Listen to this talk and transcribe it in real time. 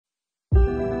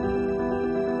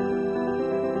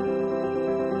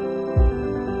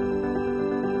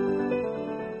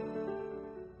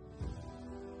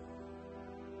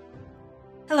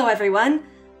everyone.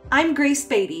 I'm Grace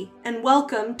Beatty, and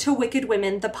welcome to Wicked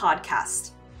Women, the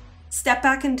podcast. Step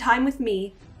back in time with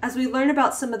me as we learn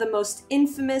about some of the most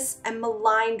infamous and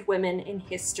maligned women in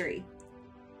history.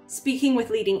 Speaking with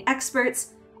leading experts,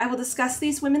 I will discuss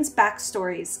these women's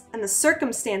backstories and the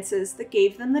circumstances that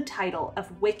gave them the title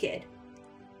of Wicked.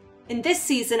 In this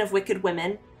season of Wicked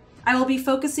Women, I will be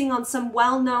focusing on some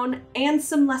well-known and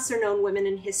some lesser-known women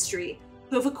in history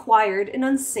who have acquired an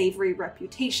unsavory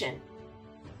reputation.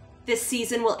 This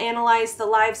season will analyze the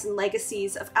lives and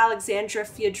legacies of Alexandra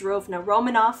Fyodorovna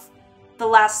Romanov, the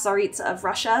last Tsaritsa of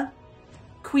Russia,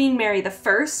 Queen Mary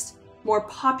I, more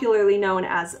popularly known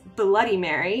as Bloody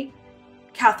Mary,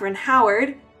 Katherine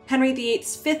Howard, Henry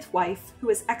VIII's fifth wife, who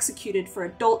was executed for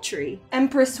adultery,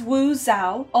 Empress Wu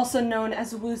Zhao, also known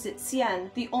as Wu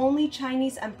Zetian, the only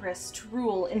Chinese empress to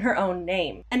rule in her own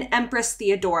name, and Empress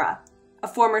Theodora, a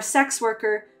former sex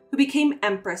worker who became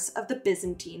Empress of the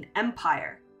Byzantine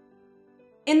Empire.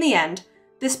 In the end,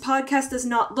 this podcast does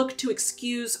not look to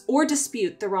excuse or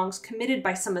dispute the wrongs committed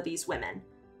by some of these women,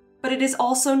 but it is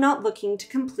also not looking to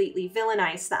completely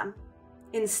villainize them.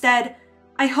 Instead,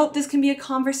 I hope this can be a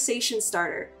conversation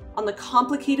starter on the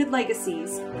complicated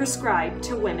legacies prescribed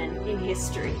to women in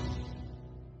history.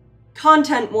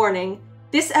 Content warning: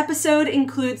 this episode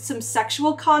includes some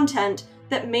sexual content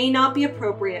that may not be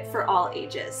appropriate for all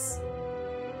ages.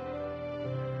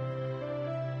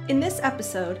 In this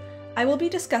episode, I will be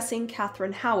discussing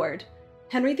Katherine Howard,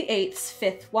 Henry VIII's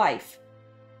fifth wife.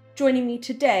 Joining me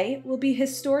today will be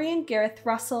historian Gareth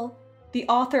Russell, the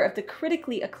author of the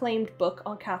critically acclaimed book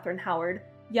on Katherine Howard,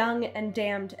 Young and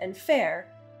Damned and Fair,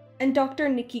 and Dr.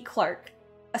 Nikki Clark,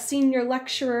 a senior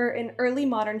lecturer in early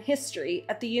modern history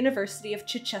at the University of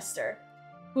Chichester,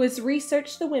 who has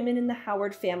researched the women in the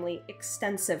Howard family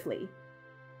extensively.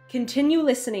 Continue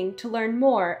listening to learn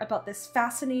more about this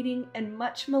fascinating and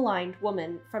much maligned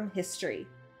woman from history.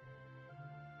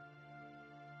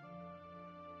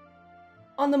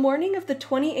 On the morning of the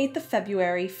 28th of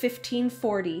February,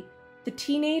 1540, the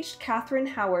teenaged Katherine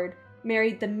Howard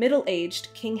married the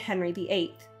middle-aged King Henry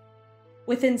VIII.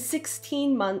 Within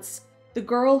 16 months, the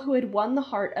girl who had won the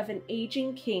heart of an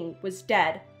aging king was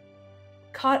dead,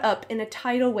 caught up in a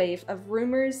tidal wave of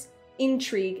rumors,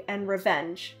 intrigue, and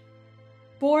revenge.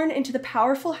 Born into the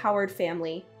powerful Howard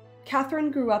family, Katherine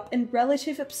grew up in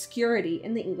relative obscurity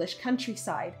in the English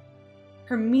countryside.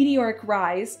 Her meteoric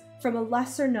rise from a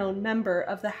lesser-known member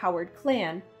of the Howard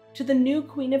clan to the new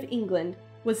Queen of England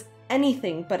was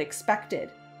anything but expected.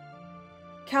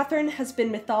 Katherine has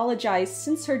been mythologized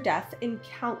since her death in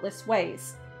countless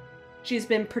ways. She has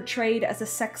been portrayed as a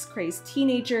sex-crazed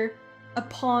teenager, a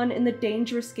pawn in the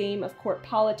dangerous game of court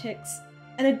politics,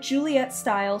 and a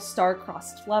Juliet-style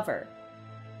star-crossed lover.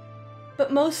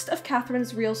 But most of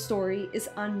Katherine's real story is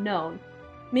unknown,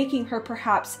 making her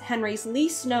perhaps Henry's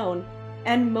least known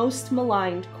and most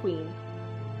maligned queen.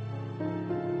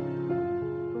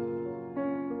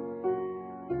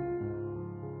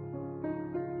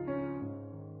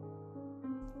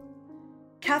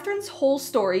 Katherine's whole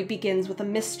story begins with a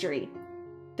mystery.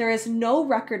 There is no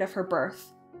record of her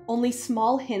birth, only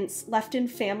small hints left in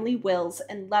family wills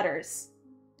and letters.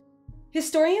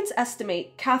 Historians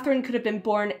estimate Katherine could have been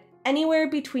born anywhere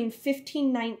between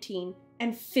 1519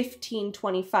 and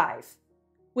 1525,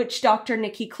 which Dr.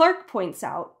 Nikki Clark points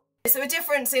out. So a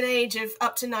difference in age of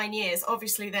up to 9 years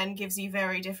obviously then gives you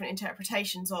very different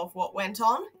interpretations of what went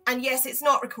on. And yes, it's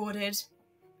not recorded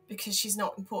because she's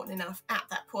not important enough at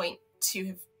that point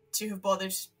to have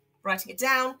bothered writing it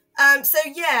down. So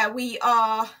yeah, we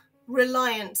are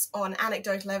reliant on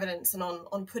anecdotal evidence and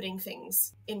on putting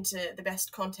things into the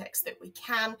best context that we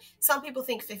can. Some people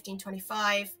think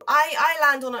 1525. I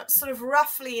land on it sort of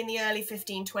roughly in the early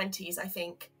 1520s, I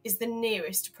think, is the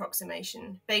nearest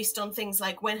approximation, based on things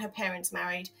like when her parents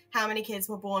married, how many kids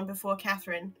were born before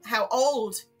Katherine, how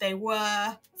old they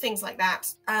were, things like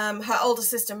that. Her older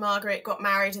sister Margaret got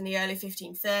married in the early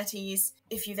 1530s.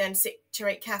 If you then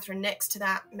situate Katherine next to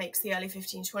that, makes the early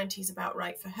 1520s about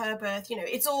right for her birth. You know,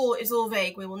 it's all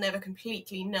vague. We will never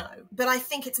completely know. But I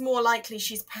think it's more likely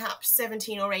she's perhaps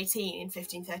 17 or 18 in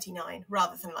 1539,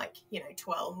 rather than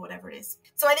 12 or whatever it is.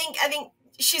 So I think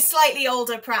she's slightly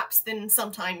older perhaps than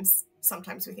sometimes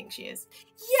we think she is.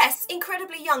 Yes,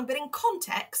 incredibly young, but in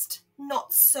context,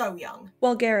 not so young.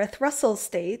 Well, Gareth Russell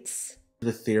states,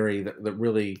 the theory that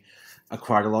really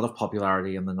acquired a lot of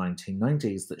popularity in the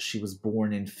 1990s, that she was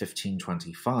born in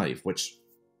 1525, which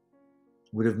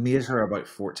would have made her about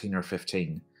 14 or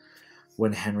 15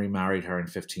 when Henry married her in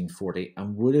 1540,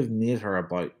 and would have made her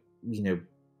about,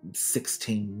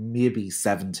 16, maybe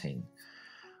 17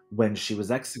 when she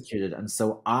was executed, and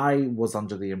so I was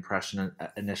under the impression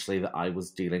initially that I was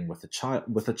dealing with a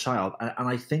child, and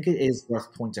I think it is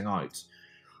worth pointing out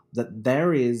that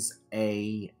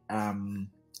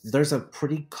there's a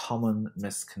pretty common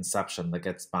misconception that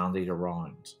gets bandied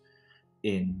around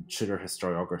in Tudor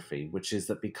historiography, which is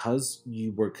that because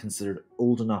you were considered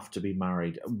old enough to be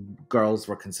married, girls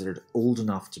were considered old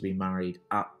enough to be married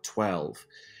at 12,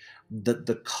 that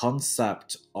the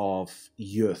concept of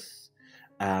youth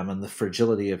and the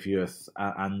fragility of youth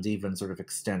and even sort of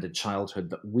extended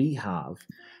childhood that we have,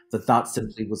 that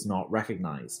simply was not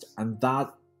recognized. And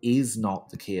that is not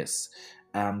the case.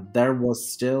 There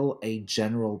was still a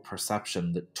general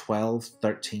perception that 12,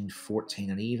 13, 14,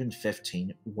 and even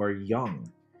 15 were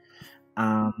young.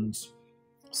 And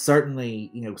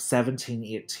certainly, 17,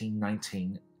 18,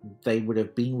 19, they would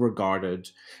have been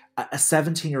regarded, a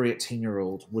 17 or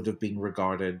 18-year-old would have been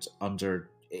regarded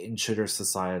in Tudor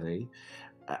society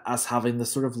as having the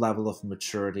sort of level of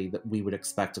maturity that we would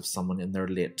expect of someone in their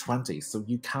late 20s. So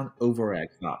you can't over-egg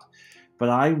that. But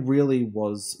I really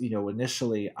was,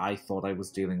 initially I thought I was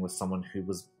dealing with someone who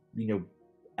was,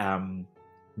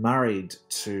 married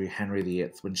to Henry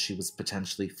VIII when she was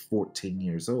potentially 14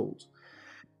 years old.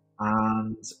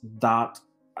 And that,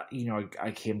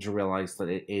 I came to realize that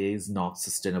it is not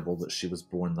sustainable that she was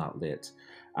born that late.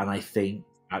 And I think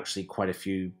actually quite a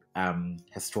few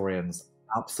historians,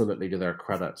 absolutely to their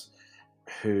credit,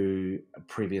 who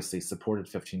previously supported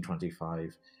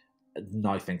 1525,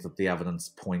 now think that the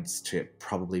evidence points to it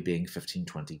probably being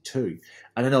 1522.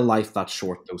 And in a life that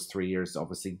short, those 3 years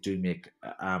obviously do make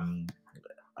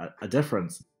a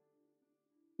difference.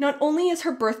 Not only is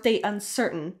her birth date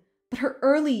uncertain, but her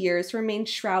early years remain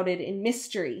shrouded in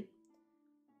mystery.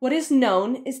 What is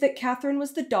known is that Catherine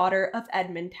was the daughter of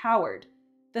Edmund Howard,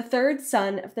 the third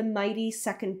son of the mighty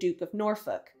second Duke of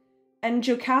Norfolk, and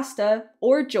Jocasta,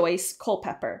 or Joyce,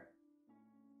 Culpeper.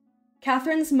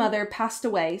 Catherine's mother passed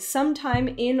away sometime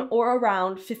in or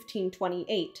around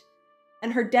 1528,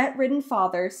 and her debt-ridden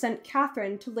father sent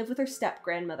Catherine to live with her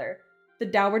step-grandmother, the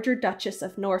Dowager Duchess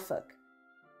of Norfolk.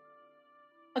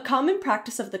 A common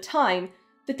practice of the time,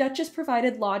 the Duchess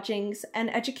provided lodgings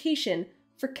and education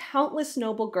for countless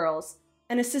noble girls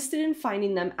and assisted in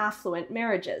finding them affluent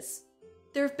marriages.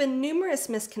 There have been numerous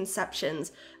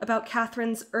misconceptions about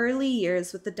Catherine's early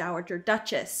years with the Dowager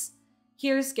Duchess.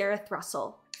 Here's Gareth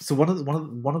Russell. So one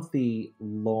of the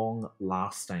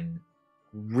long-lasting,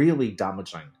 really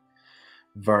damaging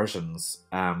versions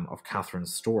of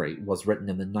Catherine's story was written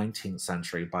in the 19th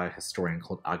century by a historian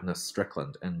called Agnes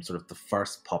Strickland in sort of the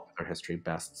first popular history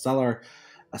bestseller,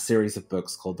 a series of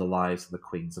books called The Lives of the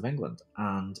Queens of England.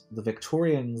 And the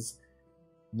Victorians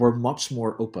were much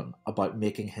more open about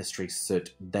making history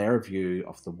suit their view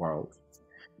of the world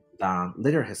than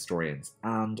later historians.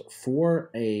 And for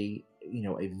a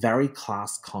very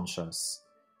class-conscious,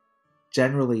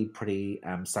 generally pretty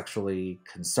sexually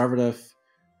conservative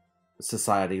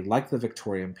society like the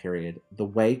Victorian period, the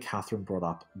way Catherine brought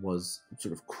up was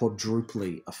sort of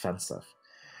quadruply offensive.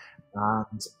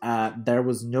 And there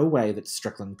was no way that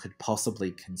Strickland could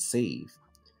possibly conceive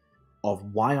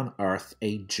of why on earth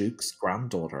a duke's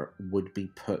granddaughter would be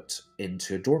put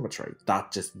into a dormitory.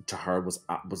 That just, to her, was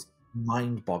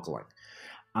mind-boggling.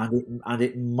 And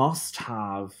it must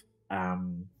have...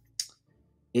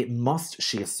 it must,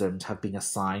 she assumed, have been a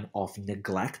sign of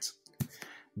neglect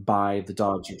by the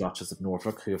Dowager Duchess of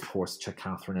Norfolk, who of course took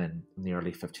Catherine in the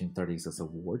early 1530s as a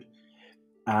ward.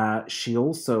 She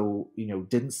also,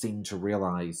 didn't seem to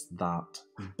realise that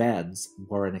beds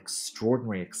were an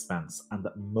extraordinary expense and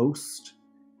that most,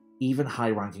 even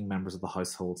high-ranking members of the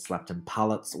household slept in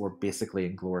pallets or basically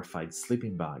in glorified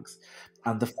sleeping bags.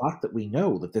 And the fact that we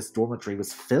know that this dormitory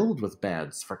was filled with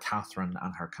beds for Catherine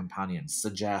and her companions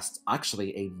suggests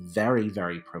actually a very,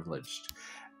 very privileged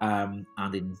and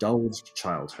indulged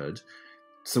childhood.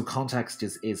 So context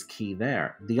is key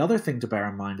there. The other thing to bear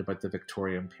in mind about the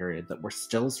Victorian period that we're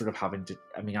still sort of having to,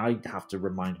 I had to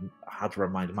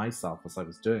remind myself as I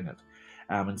was doing it,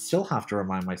 and still have to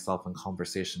remind myself in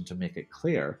conversation to make it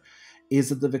clear, is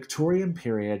that the Victorian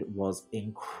period was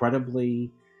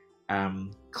incredibly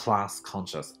class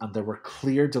conscious, and there were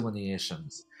clear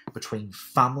delineations between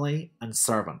family and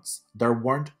servants. There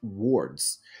weren't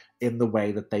wards in the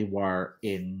way that they were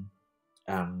in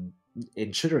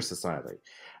Tudor society.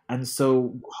 And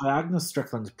so how Agnes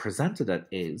Strickland presented it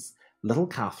is little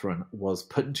Catherine was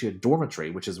put into a dormitory,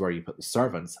 which is where you put the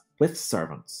servants, with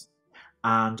servants.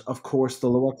 And of course, the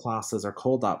lower classes are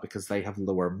called that because they have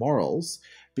lower morals,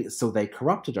 So they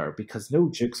corrupted her, because no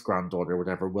duke's granddaughter would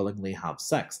ever willingly have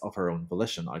sex of her own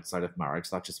volition outside of marriage.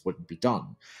 That just wouldn't be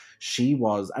done.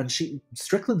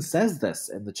 Strickland says this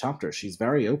in the chapter. She's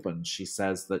very open. She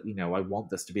says that, I want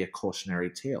this to be a cautionary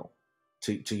tale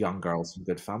to young girls from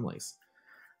good families.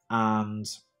 And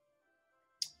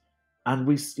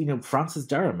we, Frances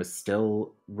Derham is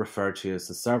still referred to as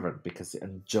a servant,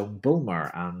 and Joan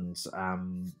Bulmer and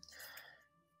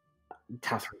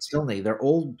Catherine Tilney, they're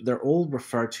all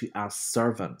referred to as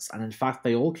servants, and in fact,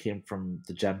 they all came from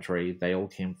the gentry. They all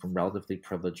came from relatively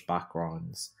privileged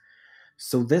backgrounds.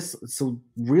 So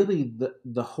really,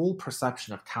 the whole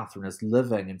perception of Catherine as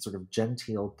living in sort of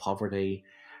genteel poverty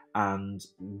and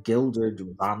gilded,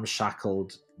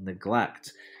 ramshackled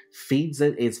neglect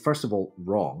is first of all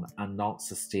wrong and not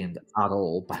sustained at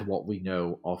all by what we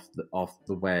know of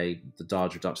the way the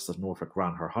Dowager Duchess of Norfolk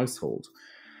ran her household,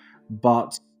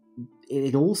 but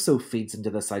it also feeds into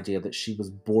this idea that she was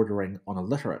bordering on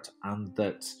illiterate, and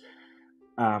that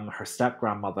her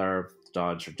step-grandmother, the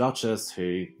Dowager Duchess,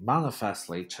 who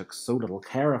manifestly took so little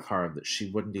care of her that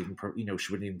she wouldn't even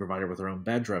provide her with her own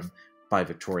bedroom by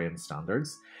Victorian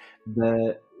standards,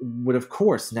 would of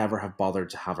course never have bothered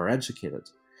to have her educated.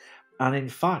 And in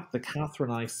fact, the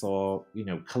Catherine I saw,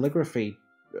 calligraphy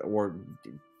or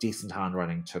decent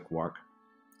handwriting took work.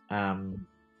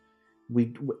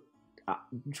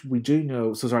 We do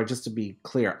know, so sorry, just to be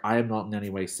clear, I am not in any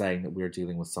way saying that we're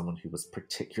dealing with someone who was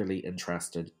particularly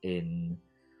interested in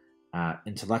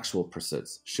intellectual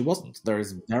pursuits. She wasn't. There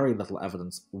is very little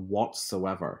evidence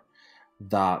whatsoever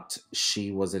that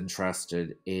she was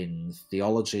interested in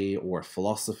theology or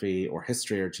philosophy or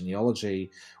history or genealogy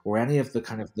or any of the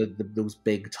kind of those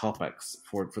big topics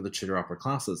for the Tudor upper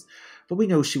classes. But we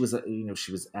know she was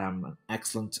an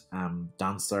excellent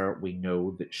dancer. We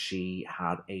know that she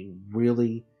had a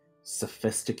really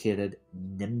sophisticated,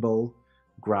 nimble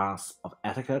grasp of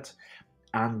etiquette.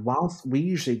 And whilst we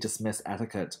usually dismiss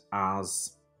etiquette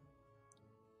as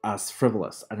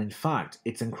frivolous, and in fact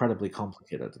it's incredibly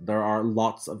complicated. There are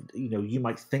lots of, you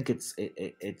might think it's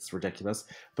ridiculous,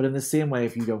 but in the same way,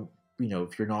 if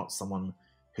you're not someone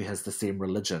who has the same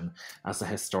religion as a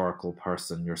historical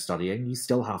person you're studying, you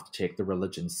still have to take the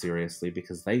religion seriously,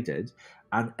 because they did,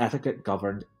 and etiquette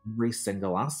governed every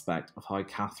single aspect of how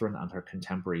Catherine and her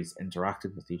contemporaries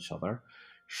interacted with each other.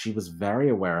 She was very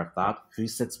aware of that. Who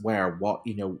sits where, what,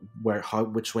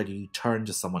 which way do you turn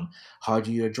to someone? How do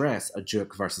you address a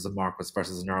duke versus a marquis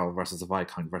versus an earl versus a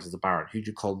viscount versus a baron? Who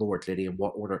do you call lord, lady, in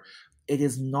what order? It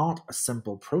is not a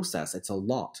simple process. It's a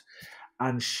lot.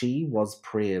 And she was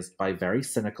praised by very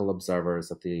cynical observers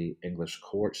at the English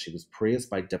court. She was praised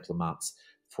by diplomats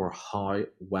for how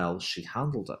well she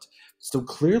handled it. So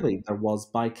clearly there was,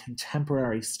 by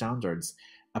contemporary standards,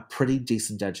 a pretty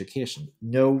decent education.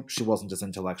 No, she wasn't as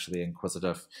intellectually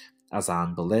inquisitive as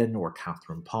Anne Boleyn or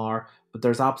Catherine Parr, but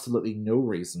there's absolutely no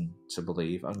reason to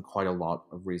believe, and quite a lot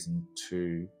of reason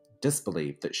to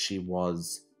disbelieve, that she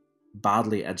was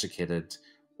badly educated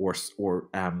or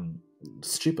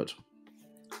stupid.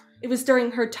 It was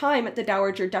during her time at the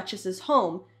Dowager Duchess's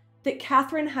home that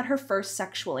Catherine had her first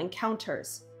sexual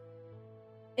encounters.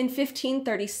 In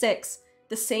 1536,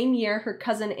 the same year her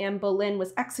cousin Anne Boleyn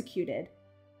was executed,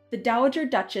 the Dowager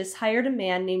Duchess hired a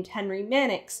man named Henry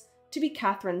Mannix to be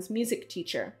Catherine's music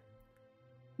teacher.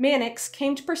 Mannix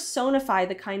came to personify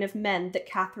the kind of men that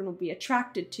Catherine would be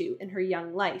attracted to in her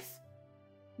young life.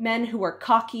 Men who were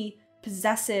cocky,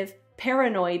 possessive,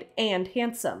 paranoid, and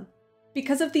handsome.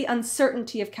 Because of the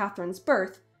uncertainty of Catherine's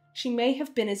birth, she may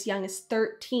have been as young as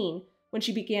 13 when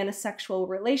she began a sexual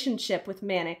relationship with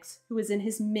Mannix, who was in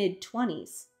his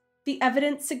mid-20s. The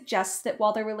evidence suggests that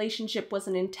while their relationship was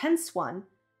an intense one,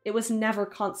 it was never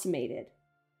consummated.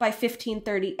 By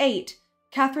 1538,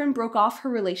 Catherine broke off her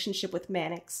relationship with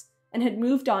Mannix and had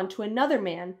moved on to another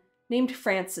man named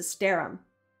Francis Derham.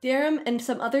 Derham and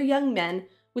some other young men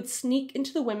would sneak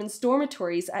into the women's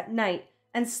dormitories at night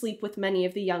and sleep with many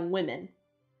of the young women.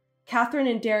 Catherine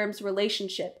and Derham's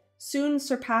relationship soon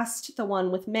surpassed the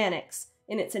one with Mannix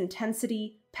in its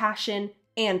intensity, passion,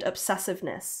 and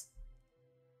obsessiveness.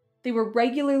 They were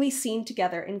regularly seen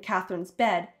together in Catherine's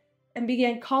bed and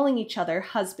began calling each other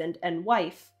husband and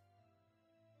wife.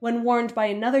 When warned by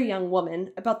another young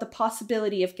woman about the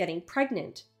possibility of getting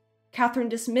pregnant, Catherine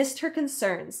dismissed her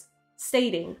concerns,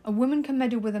 stating, "A woman can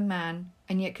meddle with a man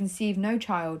and yet conceive no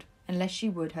child unless she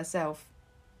would herself."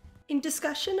 In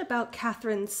discussion about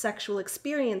Catherine's sexual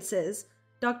experiences,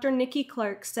 Dr. Nikki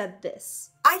Clark said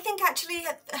this. I think actually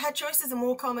her choices are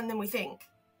more common than we think.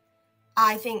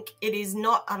 I think it is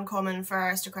not uncommon for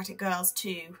aristocratic girls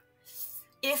to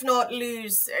if not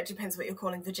lose, it depends what you're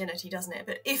calling virginity, doesn't it?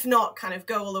 But if not kind of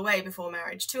go all the way before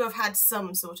marriage, to have had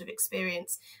some sort of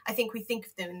experience. I think we think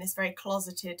of them in this very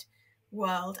closeted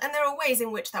world. And there are ways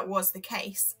in which that was the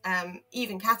case.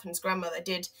 Even Catherine's grandmother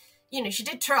did, she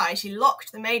did try. She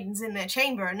locked the maidens in their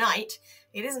chamber a night.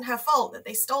 It isn't her fault that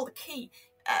they stole the key.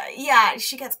 Yeah,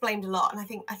 she gets blamed a lot, and I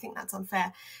think that's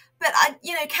unfair. But,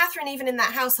 Catherine, even in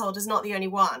that household, is not the only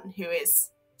one who is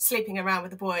sleeping around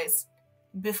with the boys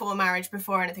before marriage,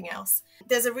 before anything else.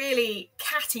 There's a really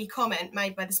catty comment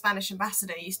made by the Spanish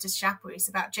ambassador, Eustace Chapuis,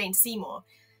 about Jane Seymour,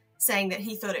 saying that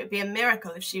he thought it would be a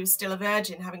miracle if she was still a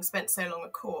virgin, having spent so long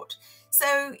at court.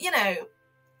 So,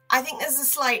 I think there's a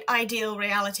slight ideal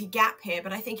reality gap here,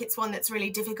 but I think it's one that's really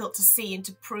difficult to see and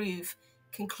to prove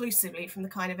conclusively from the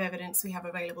kind of evidence we have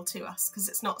available to us, because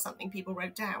it's not something people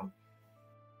wrote down.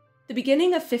 The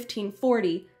beginning of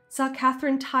 1540 saw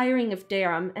Catherine tiring of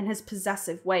Derham and his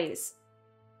possessive ways.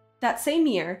 That same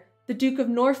year, the Duke of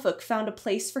Norfolk found a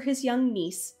place for his young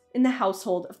niece in the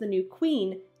household of the new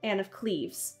Queen, Anne of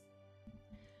Cleves.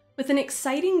 With an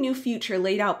exciting new future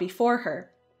laid out before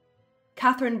her,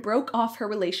 Catherine broke off her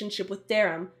relationship with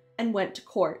Derham and went to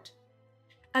court.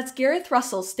 As Gareth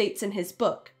Russell states in his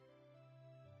book,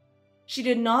 she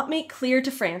did not make clear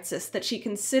to Francis that she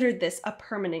considered this a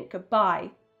permanent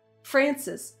goodbye.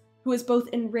 Francis, who was both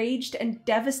enraged and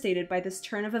devastated by this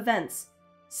turn of events,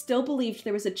 still believed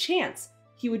there was a chance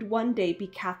he would one day be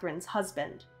Catherine's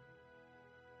husband.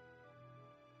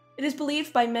 It is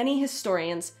believed by many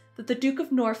historians that the Duke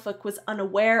of Norfolk was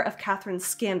unaware of Catherine's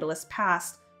scandalous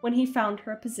past when he found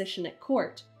her a position at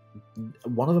court.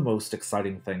 One of the most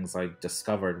exciting things I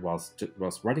discovered whilst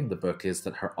writing the book is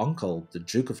that her uncle, the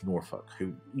Duke of Norfolk,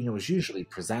 who is usually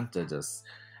presented as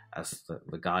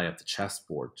the guy at the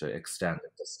chessboard to extend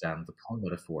and distend the pawn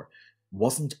metaphor,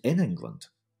 wasn't in England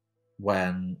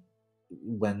when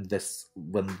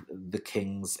the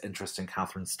king's interest in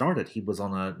Catherine started. He was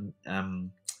on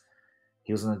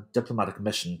a diplomatic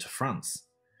mission to France,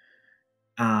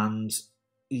 and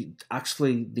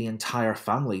actually the entire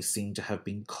family seemed to have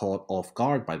been caught off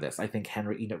guard by this. I think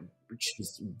Henry,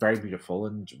 she's very beautiful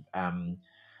and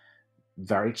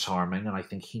very charming, and I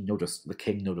think the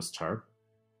king noticed her.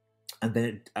 And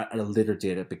then at a later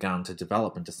date, it began to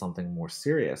develop into something more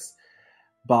serious.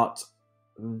 But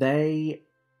I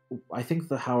think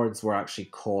the Howards were actually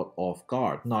caught off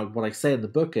guard. Now, what I say in the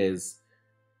book is,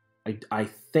 I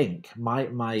think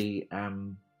my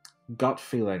gut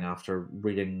feeling after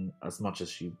reading as much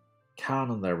as you can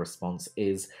on their response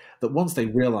is that once they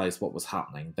realized what was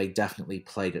happening, they definitely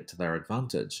played it to their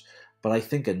advantage. But I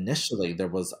think initially there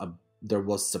was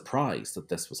surprise that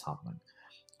this was happening,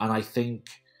 and I think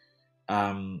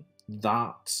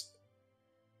that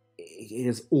it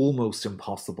is almost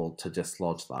impossible to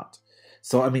dislodge that.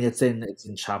 So, I mean, it's in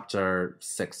chapter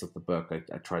 6 of the book.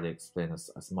 I try to explain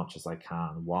as much as I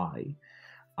can why.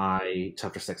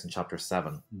 Chapter 6 and chapter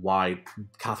 7, why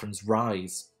Catherine's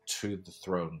rise to the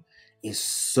throne is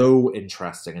so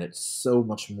interesting, and it's so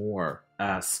much more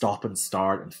stop and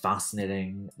start and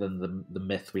fascinating than the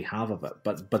myth we have of it.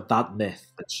 But that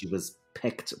myth that she was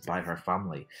picked by her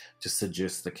family to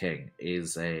seduce the king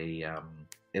is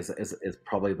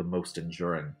probably the most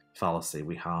enduring fallacy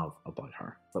we have about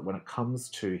her. But when it comes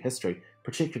to history,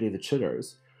 particularly the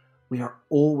Tudors, we are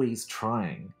always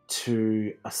trying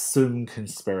to assume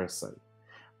conspiracy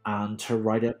and to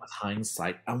write it with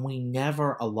hindsight, and we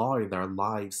never allow their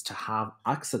lives to have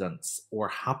accidents or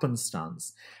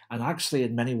happenstance. And actually,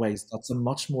 in many ways, that's a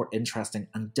much more interesting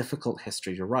and difficult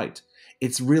history to write.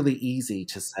 It's really easy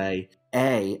to say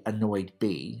A annoyed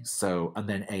B, and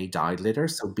then A died later,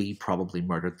 so B probably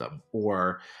murdered them.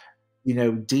 Or,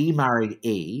 D married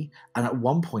E, and at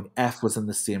one point F was in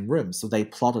the same room, so they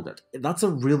plotted it. That's a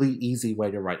really easy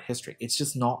way to write history. It's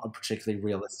just not a particularly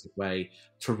realistic way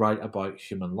to write about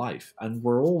human life. And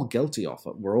we're all guilty of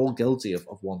it. We're all guilty of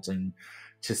wanting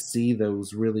to see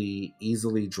those really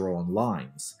easily drawn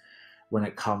lines when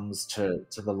it comes to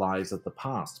the lives of the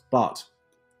past. But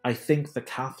I think the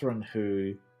Catherine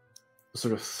who was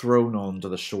sort of thrown onto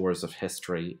the shores of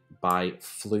history by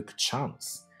fluke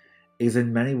chance is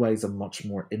in many ways a much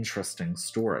more interesting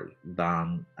story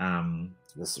than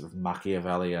the sort of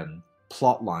Machiavellian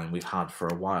plotline we've had for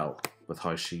a while with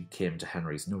how she came to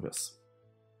Henry's notice.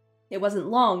 It wasn't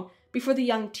long before the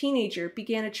young teenager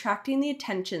began attracting the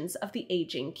attentions of the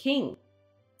aging king.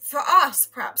 For us,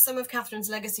 perhaps some of Catherine's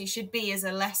legacy should be as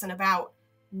a lesson about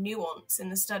nuance in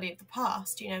the study of the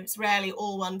past. It's rarely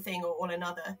all one thing or all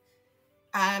another.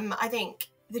 I think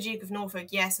the Duke of Norfolk,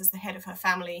 yes, as the head of her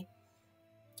family,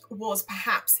 was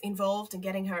perhaps involved in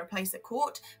getting her a place at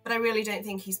court, but I really don't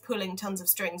think he's pulling tons of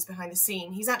strings behind the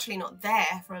scene. He's actually not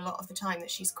there for a lot of the time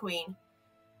that she's queen.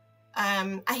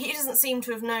 He doesn't seem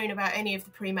to have known about any of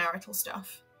the premarital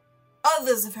stuff.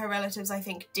 Others of her relatives, I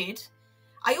think, did.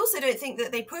 I also don't think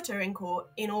that they put her in court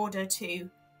in order to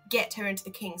get her into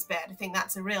the king's bed. I think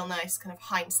that's a real nice kind of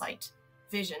hindsight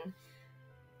vision.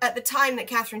 At the time that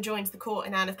Catherine joins the court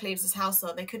in Anne of Cleves'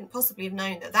 household, they couldn't possibly have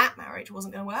known that that marriage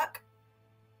wasn't going to work.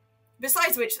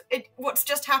 Besides which, what's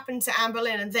just happened to Anne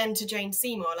Boleyn and then to Jane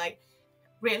Seymour, like,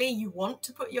 really, you want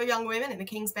to put your young women in the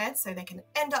king's bed so they can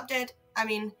end up dead? I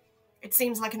mean, it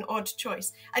seems like an odd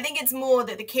choice. I think it's more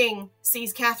that the king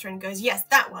sees Catherine and goes, yes,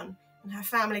 that one, and her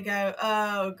family go,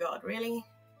 oh God, really?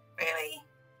 Really?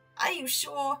 Are you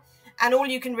sure? And all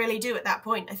you can really do at that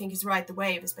point, I think, is ride the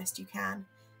wave as best you can.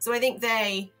 So I think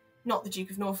they, not the Duke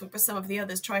of Norfolk, but some of the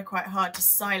others, try quite hard to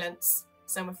silence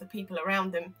some of the people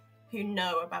around them who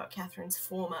know about Catherine's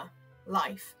former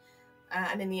life.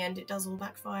 And in the end, it does all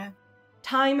backfire.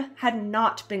 Time had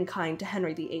not been kind to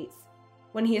Henry VIII.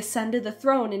 When he ascended the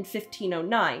throne in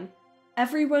 1509,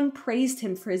 everyone praised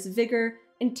him for his vigor,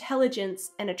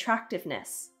 intelligence, and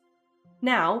attractiveness.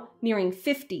 Now, nearing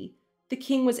 50, the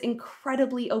king was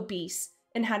incredibly obese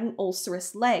and had an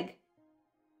ulcerous leg.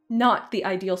 Not the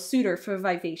ideal suitor for a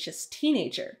vivacious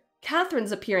teenager.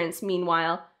 Catherine's appearance,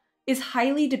 meanwhile, is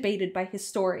highly debated by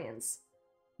historians.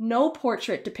 No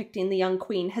portrait depicting the young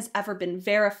queen has ever been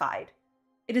verified.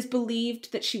 It is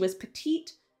believed that she was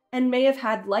petite and may have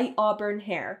had light auburn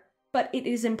hair, but it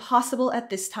is impossible at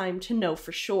this time to know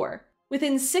for sure.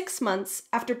 Within 6 months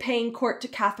after paying court to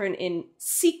Catherine in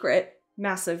secret,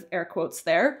 massive air quotes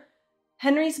there,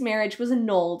 Henry's marriage was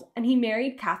annulled and he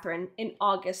married Catherine in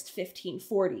August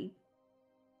 1540.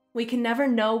 We can never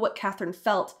know what Catherine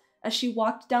felt as she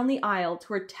walked down the aisle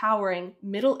to her towering,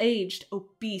 middle-aged,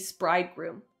 obese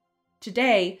bridegroom.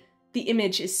 Today, the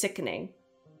image is sickening.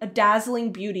 A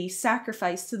dazzling beauty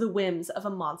sacrificed to the whims of a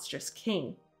monstrous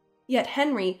king. Yet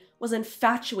Henry was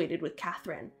infatuated with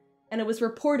Catherine, and it was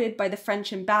reported by the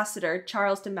French ambassador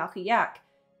Charles de Marillac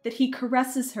that he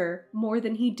caresses her more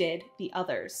than he did the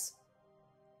others.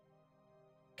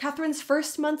 Catherine's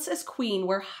first months as queen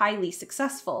were highly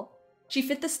successful. She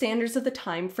fit the standards of the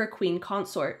time for a queen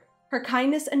consort. Her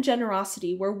kindness and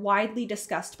generosity were widely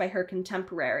discussed by her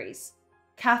contemporaries.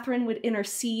 Catherine would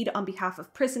intercede on behalf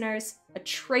of prisoners, a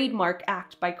trademark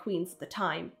act by queens at the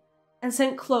time, and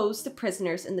sent clothes to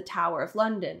prisoners in the Tower of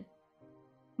London.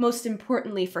 Most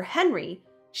importantly for Henry,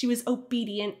 she was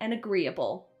obedient and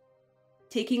agreeable,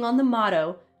 taking on the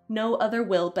motto, "No other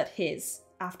will but his,"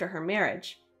 after her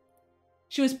marriage.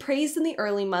 She was praised in the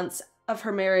early months of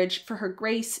her marriage for her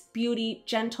grace, beauty,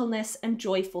 gentleness, and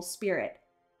joyful spirit.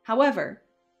 However,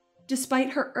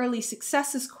 despite her early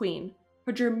success as queen,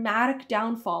 her dramatic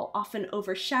downfall often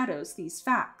overshadows these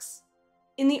facts.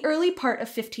 In the early part of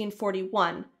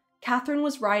 1541, Catherine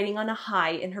was riding on a high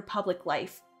in her public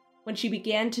life when she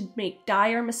began to make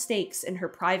dire mistakes in her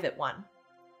private one.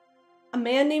 A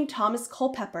man named Thomas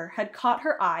Culpeper had caught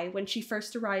her eye when she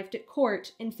first arrived at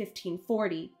court in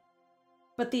 1540,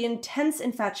 but the intense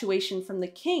infatuation from the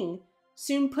king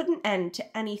soon put an end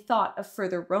to any thought of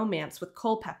further romance with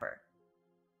Culpeper.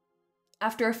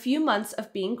 After a few months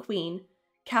of being queen,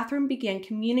 Catherine began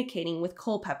communicating with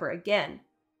Culpeper again.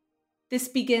 This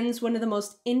begins one of the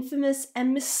most infamous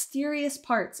and mysterious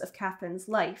parts of Catherine's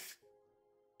life.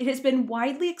 It has been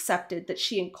widely accepted that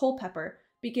she and Culpeper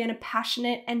began a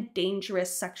passionate and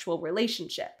dangerous sexual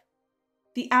relationship.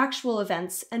 The actual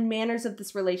events and manners of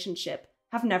this relationship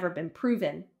have never been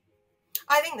proven.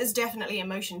 I think there's definitely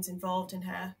emotions involved in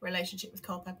her relationship with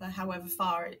Culpeper, however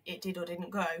far it did or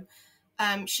didn't go.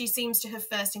 She seems to have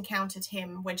first encountered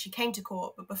him when she came to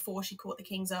court, but before she caught the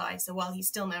king's eye, so while he's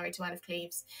still married to Anne of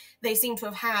Cleves. They seem to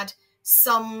have had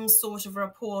some sort of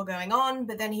rapport going on,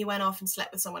 but then he went off and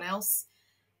slept with someone else.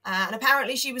 And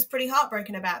apparently she was pretty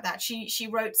heartbroken about that. She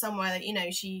wrote somewhere that, you know,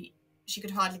 she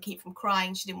could hardly keep from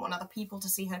crying. She didn't want other people to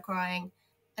see her crying.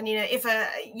 And, you know, if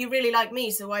you really like me,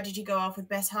 so why did you go off with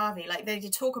Bess Harvey? Like, they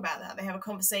did talk about that. They have a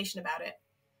conversation about it.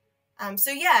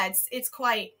 So yeah, it's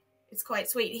quite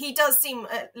sweet. He does seem,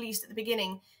 at least at the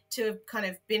beginning, to have kind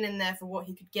of been in there for what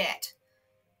he could get.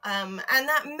 And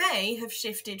that may have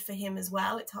shifted for him as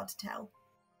well. It's hard to tell.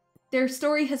 Their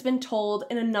story has been told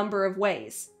in a number of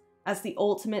ways, as the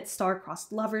ultimate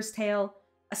star-crossed lover's tale,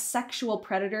 a sexual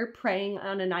predator preying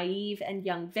on a naive and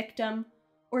young victim,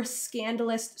 or a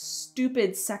scandalous,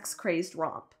 stupid, sex-crazed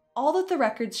romp. All that the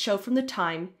records show from the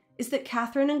time is that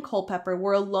Catherine and Culpeper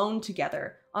were alone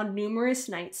together on numerous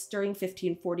nights during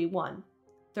 1541.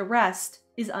 The rest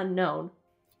is unknown.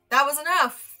 That was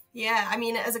enough. Yeah, I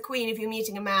mean, as a queen, if you're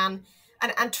meeting a man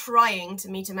and trying to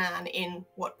meet a man in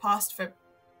what passed for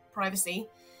privacy,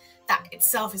 that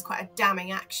itself is quite a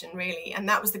damning action, really. And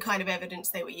that was the kind of evidence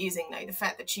they were using, though. The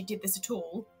fact that she did this at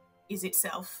all is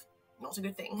itself not a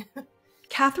good thing.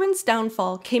 Catherine's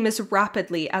downfall came as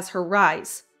rapidly as her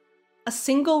rise. A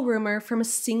single rumor from a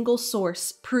single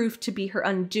source proved to be her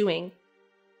undoing.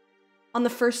 On the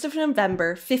 1st of November,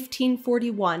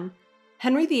 1541,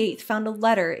 Henry VIII found a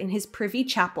letter in his privy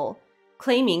chapel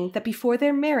claiming that before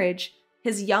their marriage,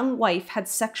 his young wife had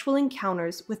sexual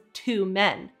encounters with 2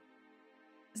 men.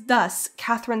 Thus,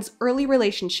 Catherine's early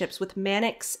relationships with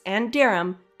Manox and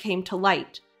Derham came to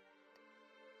light.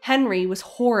 Henry was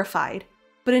horrified,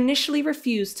 but initially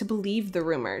refused to believe the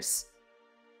rumors.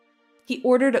 He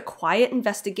ordered a quiet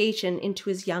investigation into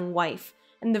his young wife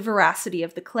and the veracity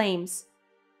of the claims.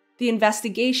 The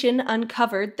investigation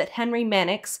uncovered that Henry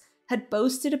Manox had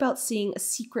boasted about seeing a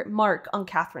secret mark on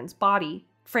Catherine's body.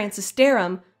 Francis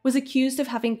Derham was accused of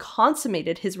having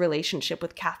consummated his relationship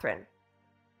with Catherine.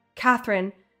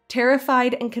 Catherine,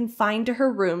 terrified and confined to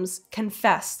her rooms,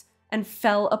 confessed and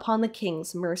fell upon the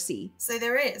king's mercy. So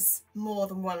there is more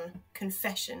than one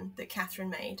confession that Catherine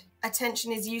made.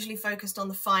 Attention is usually focused on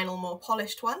the final, more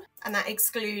polished one, and that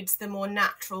excludes the more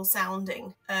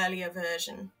natural-sounding earlier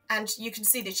version. And you can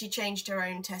see that she changed her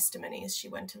own testimony as she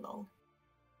went along.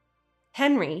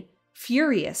 Henry,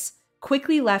 furious,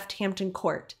 quickly left Hampton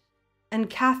Court, and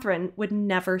Catherine would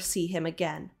never see him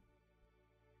again.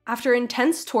 After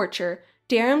intense torture,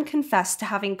 Derham confessed to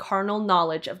having carnal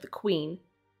knowledge of the Queen,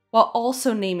 while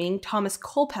also naming Thomas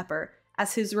Culpeper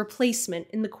as his replacement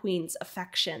in the Queen's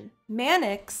affection.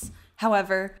 Manox,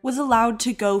 however, was allowed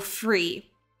to go free.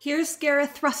 Here's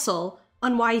Gareth Russell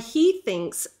on why he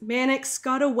thinks Manox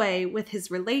got away with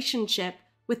his relationship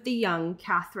with the young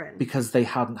Catherine. Because they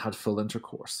hadn't had full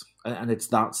intercourse. And it's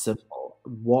that simple.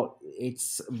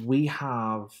 It's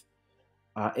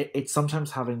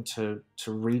sometimes having to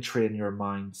retrain your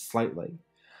mind slightly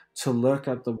to look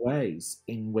at the ways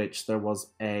in which there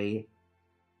was a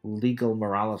legal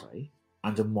morality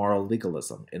and a moral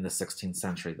legalism in the 16th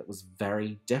century that was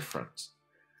very different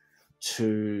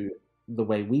to the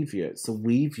way we view it. So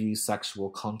we view sexual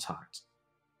contact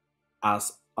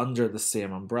as under the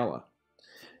same umbrella.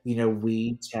 We don't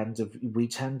really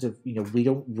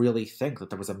think that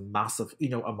there was a massive,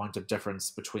 amount of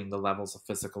difference between the levels of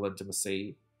physical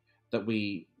intimacy that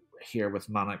we hear with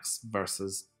Manox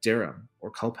versus Derham or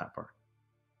Culpeper.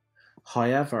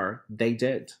 However, they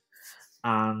did.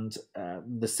 And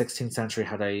the 16th century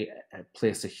had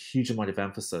placed a huge amount of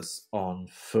emphasis on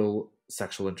full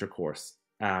sexual intercourse,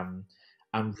 and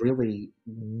really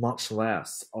much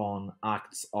less on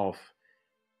acts of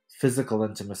physical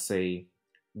intimacy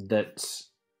that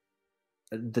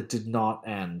did not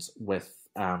end with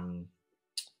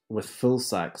full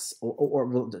sex,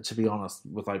 or to be honest,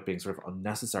 without being sort of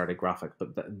unnecessarily graphic,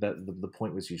 but the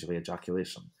point was usually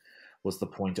ejaculation, was the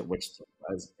point at which,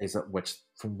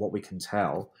 from what we can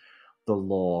tell, the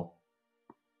law,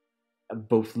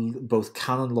 both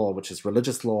canon law, which is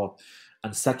religious law,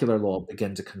 and secular law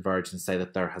begin to converge and say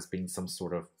that there has been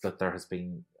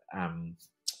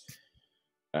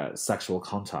sexual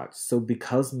contact. So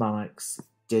because Manox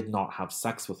did not have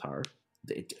sex with her,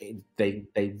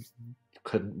 they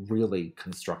couldn't really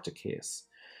construct a case.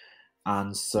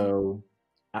 And so,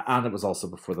 and it was also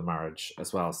before the marriage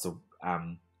as well. So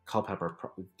Culpeper,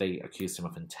 they accused him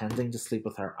of intending to sleep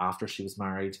with her after she was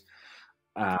married,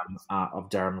 of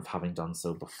Derham of having done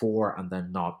so before and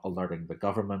then not alerting the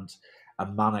government.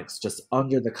 And Manox, just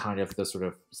under the kind of the sort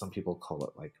of, some people call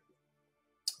it like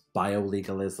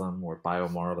biolegalism or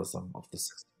biomoralism of the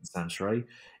 16th century,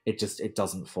 it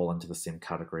doesn't fall into the same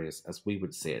categories as we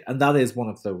would see it. And that is one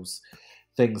of those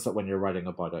things that when you're writing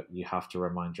about it, you have to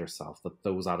remind yourself that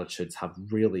those attitudes have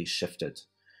really shifted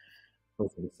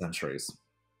over the centuries.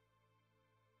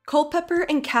 Culpeper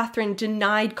and Catherine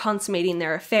denied consummating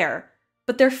their affair,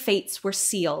 but their fates were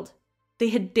sealed. They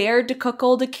had dared to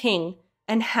cuckold a king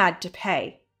and had to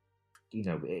pay.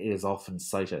 It is often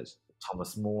cited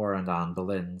Thomas More and Anne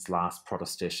Boleyn's last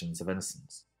protestations of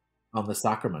innocence on the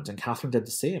sacrament, and Catherine did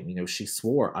the same. She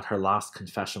swore at her last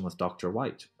confession with Dr.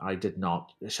 White, I did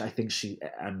not, I think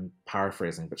I'm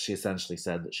paraphrasing, but she essentially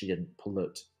said that she didn't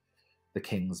pollute the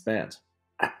king's bed.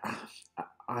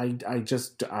 I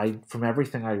from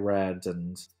everything I read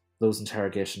and those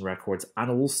interrogation records, and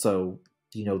also,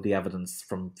 the evidence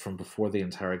from before the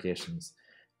interrogations,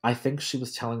 I think she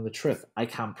was telling the truth. I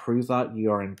can't prove that.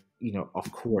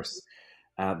 Of course,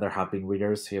 there have been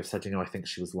readers who have said, I think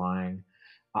she was lying.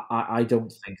 I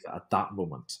don't think that at that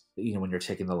moment, when you're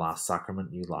taking the last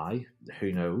sacrament, you lie.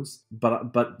 Who knows?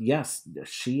 But yes,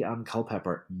 she and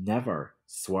Culpeper never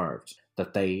swerved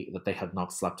that they had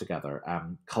not slept together.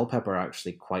 Culpeper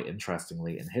actually, quite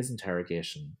interestingly, in his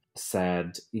interrogation,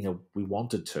 said, we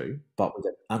wanted to, but we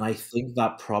didn't. And I think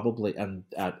that probably, and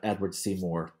Edward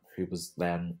Seymour, who was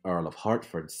then Earl of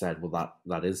Hertford, said, well,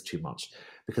 that is too much.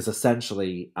 Because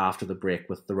essentially, after the break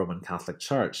with the Roman Catholic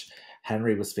Church,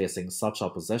 Henry was facing such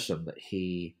opposition that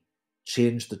he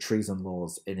changed the treason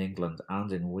laws in England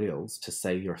and in Wales to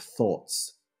say your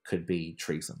thoughts could be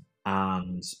treason.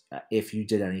 And if you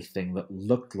did anything that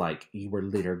looked like you were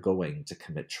later going to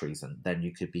commit treason, then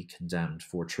you could be condemned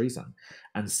for treason.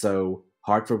 And so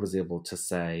Hertford was able to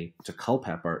say to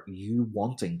Culpeper, you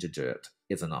wanting to do it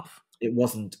is enough. It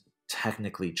wasn't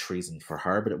technically treason for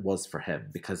her, but it was for him,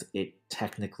 because it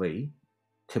technically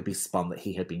could be spun that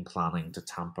he had been planning to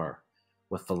tamper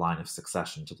with the line of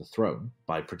succession to the throne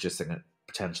by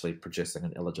potentially producing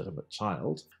an illegitimate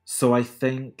child. So I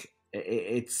think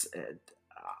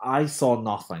I saw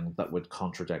nothing that would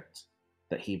contradict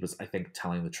that he was, I think,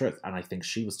 telling the truth, and I think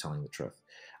she was telling the truth.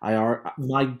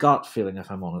 My gut feeling,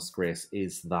 if I'm honest, Grace,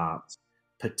 is that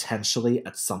potentially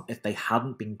if they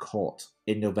hadn't been caught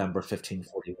in November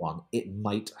 1541, it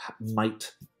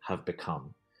might have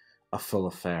become a full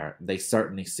affair. They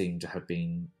certainly seem to have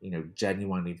been,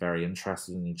 genuinely very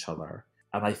interested in each other.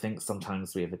 And I think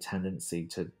sometimes we have a tendency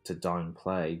to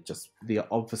downplay just the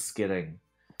obfuscating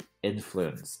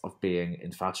influence of being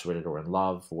infatuated or in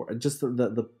love, or just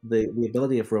the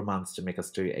ability of romance to make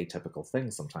us do atypical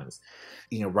things sometimes,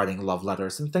 writing love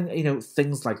letters and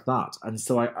things like that. And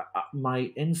so my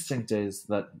instinct is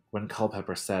that when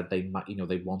Culpeper said they might,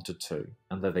 they wanted to,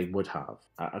 and that they would have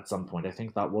at some point, I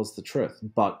think that was the truth.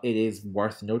 But it is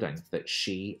worth noting that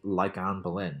she, like Anne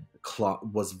Boleyn,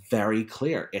 was very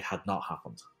clear it had not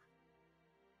happened.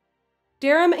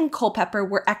 Derham and Culpeper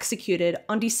were executed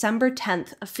on December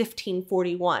 10th of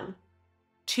 1541.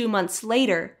 2 months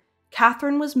later,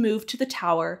 Catherine was moved to the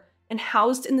Tower and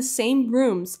housed in the same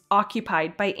rooms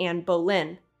occupied by Anne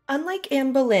Boleyn. Unlike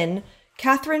Anne Boleyn,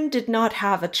 Catherine did not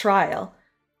have a trial.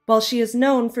 While she is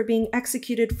known for being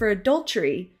executed for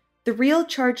adultery, the real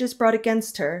charges brought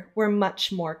against her were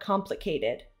much more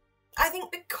complicated. I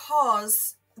think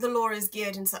because the law is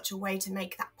geared in such a way to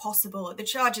make that possible. The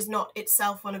charge is not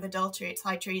itself one of adultery, it's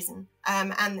high treason.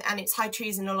 And it's high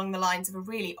treason along the lines of a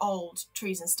really old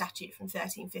treason statute from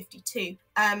 1352.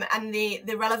 And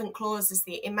the relevant clause is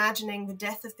the imagining the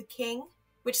death of the king,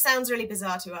 which sounds really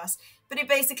bizarre to us, but it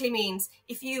basically means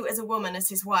if you as a woman, as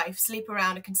his wife, sleep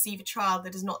around and conceive a child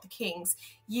that is not the king's,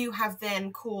 you have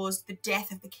then caused the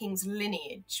death of the king's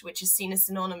lineage, which is seen as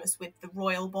synonymous with the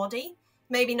royal body.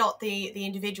 Maybe not the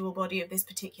individual body of this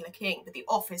particular king, but the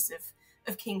office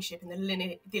of kingship and the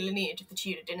lineage of the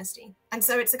Tudor dynasty. And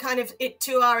so it's a kind of,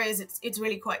 to our ears, it's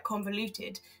really quite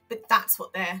convoluted, but that's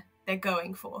what they're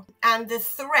going for. And the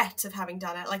threat of having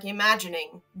done it, like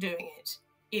imagining doing it,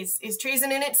 is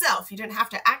treason in itself. You don't have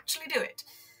to actually do it.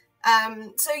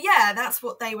 So yeah, that's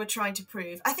what they were trying to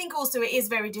prove. I think also it is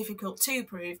very difficult to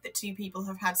prove that two people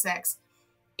have had sex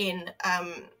in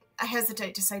I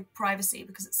hesitate to say privacy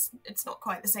because it's not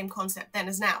quite the same concept then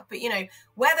as now. But,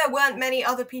 where there weren't many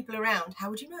other people around, how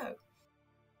would you know?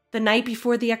 The night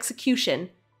before the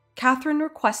execution, Catherine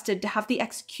requested to have the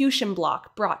execution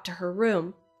block brought to her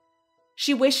room.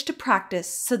 She wished to practice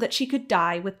so that she could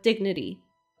die with dignity.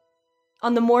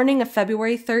 On the morning of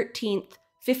February 13th,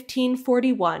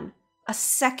 1541, a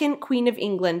second Queen of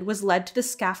England was led to the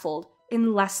scaffold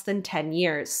in less than 10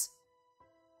 years.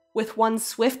 With one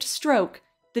swift stroke,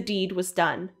 the deed was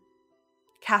done.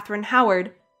 Katherine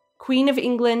Howard, Queen of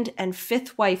England and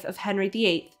fifth wife of Henry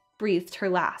VIII, breathed her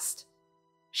last.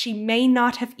 She may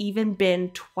not have even been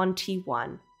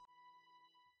 21.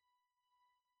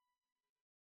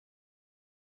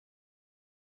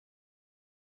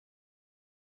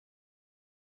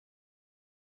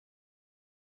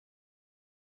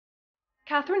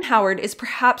 Katherine Howard is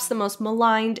perhaps the most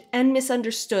maligned and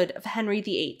misunderstood of Henry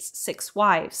VIII's 6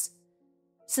 wives.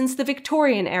 Since the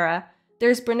Victorian era,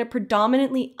 there's been a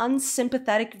predominantly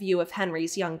unsympathetic view of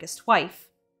Henry's youngest wife.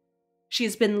 She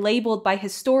has been labeled by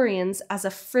historians as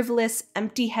a frivolous,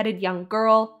 empty-headed young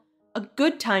girl, a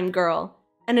good-time girl,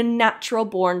 and a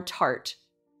natural-born tart.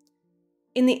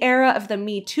 In the era of the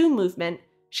Me Too movement,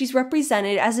 she's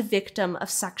represented as a victim of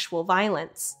sexual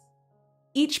violence.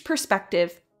 Each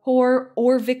perspective, whore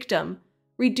or victim,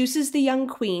 reduces the young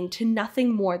queen to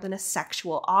nothing more than a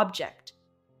sexual object.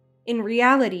 In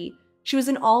reality, she was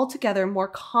an altogether more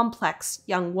complex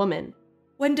young woman.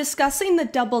 When discussing the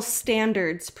double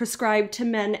standards prescribed to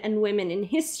men and women in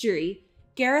history,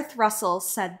 Gareth Russell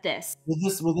said this.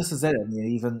 Well, this is it. I mean,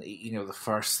 even, the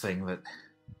first thing that,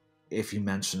 if you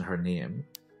mention her name,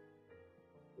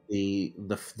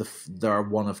 there are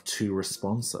one of two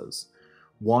responses.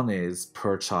 One is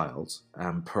per child,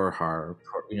 per her.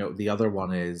 The other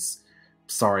one is,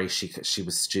 sorry, she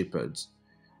was stupid.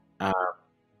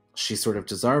 She sort of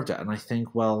deserved it, and I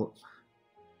think, well,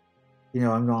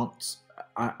 I'm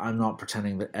not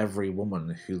pretending that every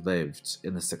woman who lived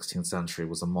in the 16th century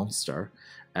was a monster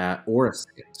or a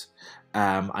saint.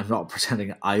 I'm not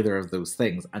pretending either of those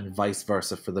things, and vice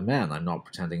versa for the men. I'm not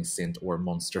pretending saint or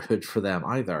monsterhood for them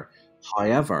either.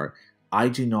 However, I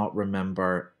do not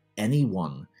remember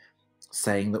anyone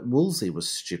saying that Wolsey was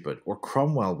stupid, or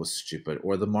Cromwell was stupid,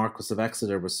 or the Marquis of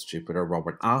Exeter was stupid, or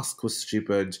Robert Aske was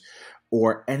stupid,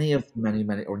 or any of many,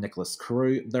 or Nicholas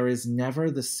Carew. There is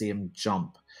never the same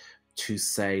jump to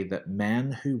say that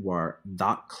men who were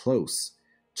that close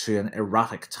to an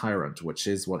erratic tyrant, which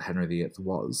is what Henry VIII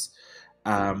was,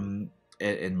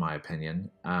 in my opinion,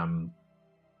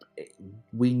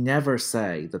 we never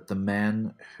say that the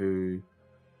men who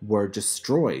were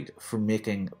destroyed for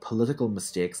making political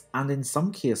mistakes, and in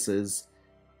some cases,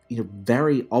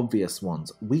 very obvious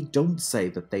ones, we don't say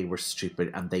that they were stupid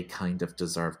and they kind of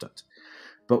deserved it.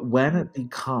 But when it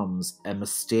becomes a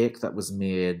mistake that was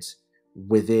made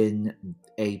within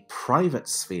a private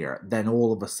sphere, then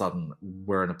all of a sudden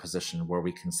we're in a position where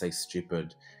we can say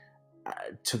stupid,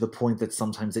 to the point that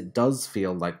sometimes it does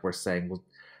feel like we're saying, well,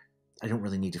 I don't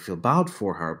really need to feel bad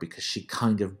for her because she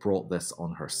kind of brought this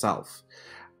on herself.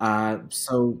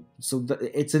 So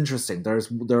it's interesting.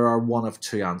 There are one of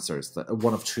two answers,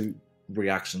 one of two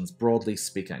reactions, broadly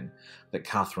speaking, that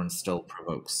Catherine still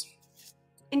provokes.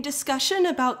 In discussion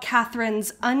about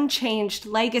Catherine's unchanged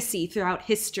legacy throughout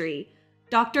history,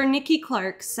 Dr. Nikki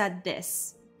Clark said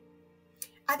this.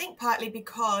 I think partly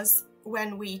because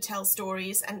when we tell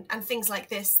stories and things like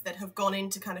this that have gone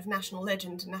into kind of national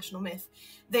legend and national myth,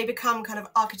 they become kind of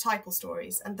archetypal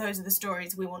stories, and those are the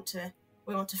stories we want to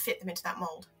fit them into that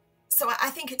mold. So I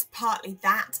think it's partly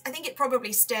that. I think it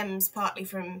probably stems partly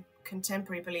from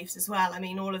contemporary beliefs as well. I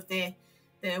mean, all of the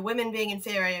women being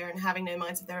inferior and having no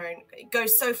minds of their own, it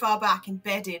goes so far back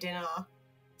embedded in our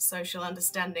social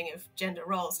understanding of gender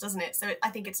roles, doesn't it? So I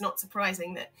think it's not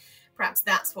surprising that perhaps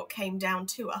that's what came down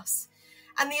to us.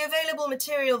 And the available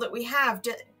material that we have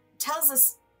tells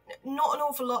us not an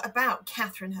awful lot about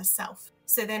Catherine herself.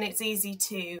 So then it's easy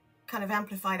to kind of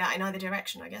amplify that in either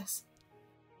direction, I guess.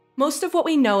 Most of what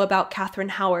we know about Katherine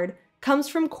Howard comes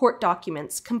from court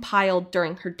documents compiled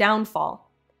during her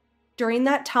downfall. During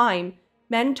that time,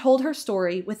 men told her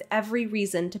story with every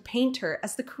reason to paint her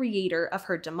as the creator of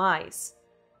her demise.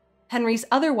 Henry's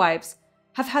other wives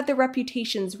have had their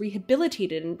reputations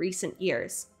rehabilitated in recent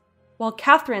years, while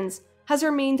Catherine's has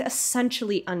remained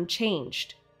essentially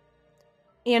unchanged.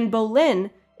 Anne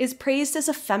Boleyn is praised as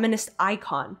a feminist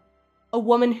icon, a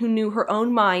woman who knew her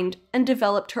own mind and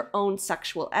developed her own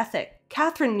sexual ethic.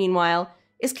 Catherine, meanwhile,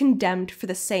 is condemned for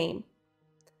the same.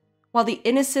 While the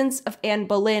innocence of Anne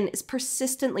Boleyn is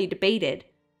persistently debated,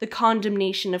 the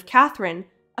condemnation of Catherine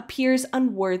appears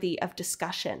unworthy of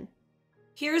discussion.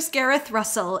 Here's Gareth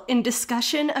Russell in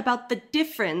discussion about the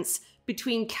difference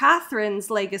between Catherine's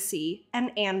legacy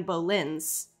and Anne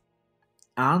Boleyn's.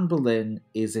 Anne Boleyn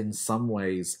is in some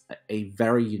ways a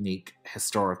very unique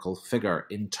historical figure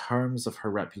in terms of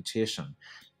her reputation.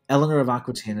 Eleanor of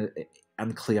Aquitaine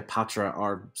and Cleopatra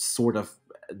are sort of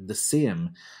the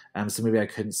same, so maybe I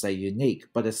couldn't say unique,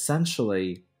 but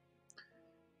essentially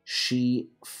she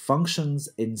functions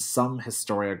in some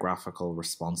historiographical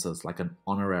responses like an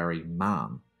honorary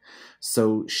man.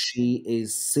 So she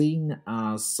is seen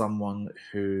as someone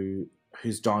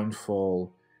whose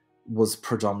downfall was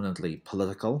predominantly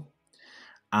political,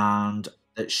 and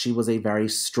that she was a very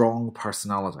strong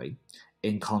personality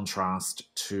in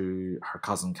contrast to her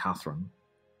cousin Catherine.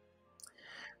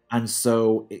 And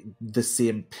so the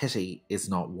same pity is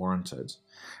not warranted.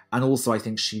 And also I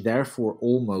think she therefore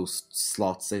almost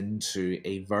slots into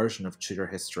a version of Tudor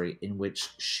history in which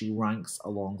she ranks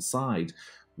alongside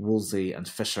Wolsey and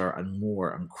Fisher and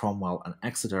More and Cromwell and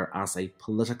Exeter as a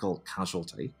political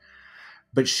casualty.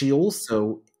 But she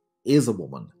also is a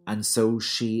woman. And so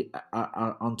she,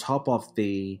 on top of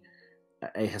a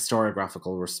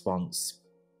historiographical response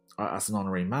as an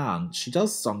honorary man, she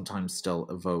does sometimes still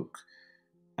evoke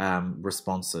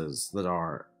responses that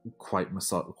are quite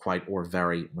or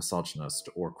very misogynist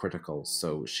or critical.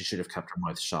 So she should have kept her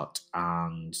mouth shut,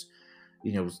 and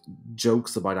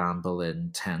jokes about Anne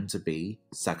Boleyn tend to be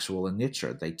sexual in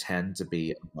nature. They tend to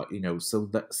be,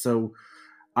 so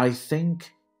I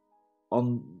think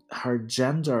on her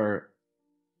gender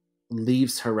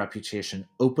leaves her reputation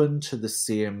open to the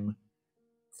same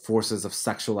forces of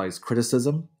sexualized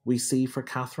criticism we see for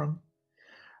Catherine.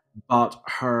 But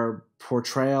her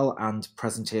portrayal and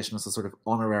presentation as a sort of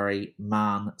honorary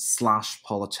man /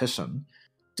 politician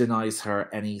denies her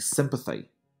any sympathy.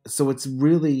 So it's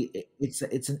really, it's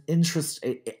an interest.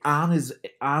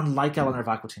 Anne, like Eleanor of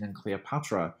Aquitaine and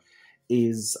Cleopatra,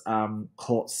 is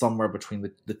caught somewhere between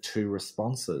the two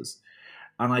responses,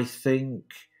 and I think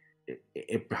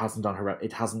it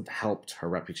hasn't helped her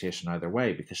reputation either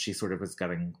way, because she sort of is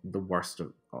getting the worst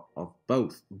of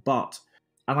both. But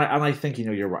and I think, you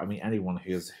know, you're right. I mean, anyone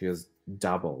who has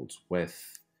dabbled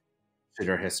with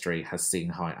Tudor history has seen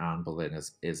how Anne Boleyn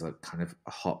is a kind of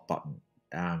a hot button.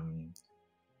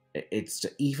 It's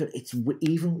just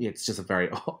a very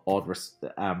odd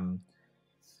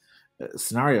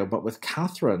scenario. But with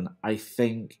Catherine, I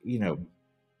think, you know,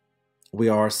 we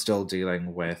are still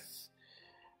dealing with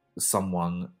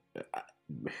someone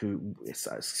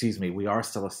we are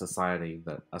still a society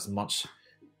that, as much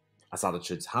as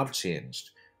attitudes have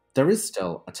changed, there is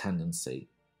still a tendency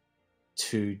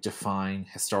to define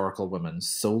historical women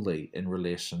solely in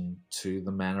relation to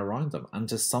the men around them. And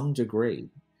to some degree,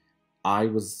 I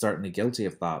was certainly guilty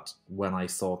of that when I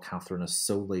saw Catherine as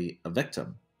solely a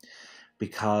victim.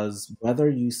 Because whether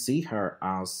you see her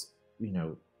as, you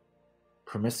know,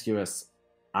 promiscuous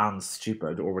and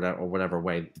stupid, or whatever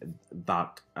way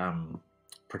that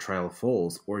portrayal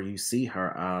falls, or you see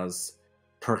her as,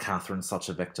 per Catherine, such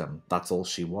a victim, that's all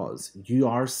she was, you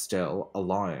are still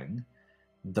allowing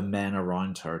the men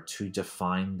around her to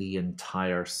define the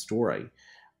entire story.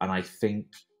 And I think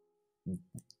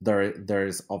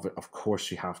there's of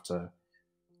course, you have to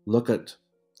look at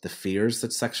the fears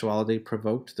that sexuality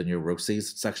provoked, the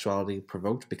neuroses that sexuality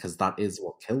provoked, because that is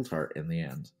what killed her in the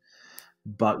end.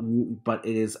 But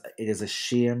it is a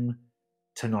shame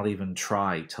to not even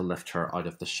try to lift her out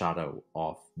of the shadow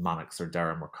of Mannix or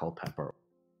Derham or Culpeper.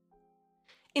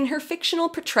 In her fictional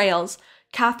portrayals,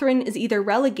 Catherine is either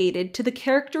relegated to the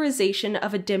characterization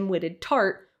of a dim-witted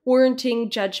tart warranting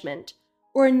judgment,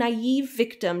 or a naive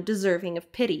victim deserving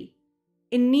of pity.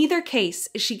 In neither case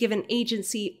is she given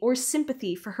agency or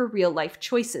sympathy for her real-life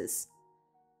choices.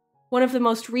 One of the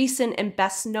most recent and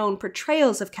best-known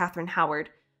portrayals of Katherine Howard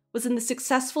was in the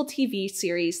successful TV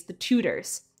series The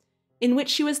Tudors, in which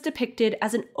she was depicted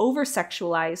as an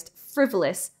over-sexualized,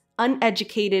 frivolous,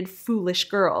 uneducated, foolish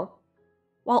girl.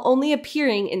 While only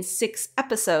appearing in 6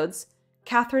 episodes,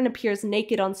 Catherine appears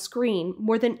naked on screen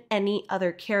more than any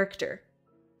other character.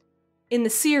 In the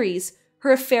series,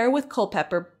 her affair with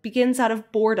Culpeper begins out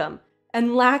of boredom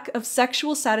and lack of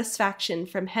sexual satisfaction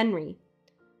from Henry,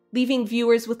 leaving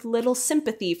viewers with little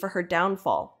sympathy for her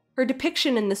downfall. Her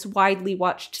depiction in this widely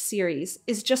watched series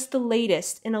is just the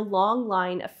latest in a long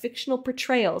line of fictional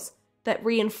portrayals that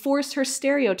reinforce her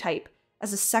stereotype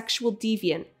as a sexual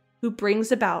deviant who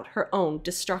brings about her own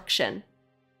destruction.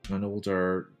 And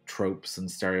older tropes and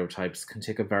stereotypes can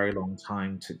take a very long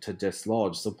time to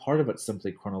dislodge, so part of it's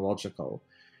simply chronological.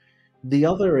 The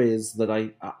other is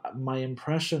that my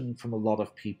impression from a lot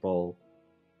of people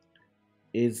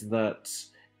is that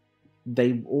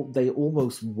they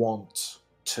almost want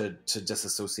to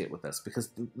disassociate with this,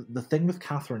 because the thing with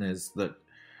Catherine is that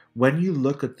when you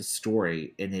look at the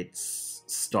story in its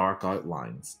stark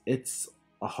outlines, it's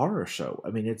a horror show. I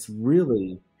mean, it's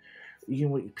really, you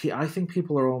know, I think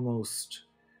people are almost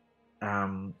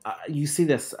you see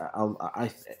this,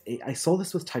 I saw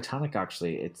this with Titanic,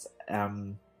 actually.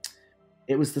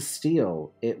 It was the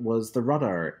steel, it was the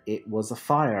rudder, it was a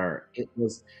fire,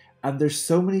 and there's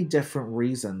so many different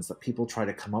reasons that people try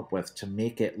to come up with to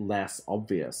make it less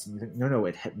obvious. And you think, no,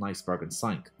 it hit an iceberg and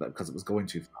sank because it was going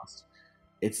too fast.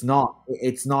 It's not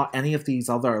any of these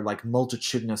other, like,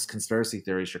 multitudinous conspiracy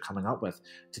theories you're coming up with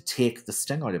to take the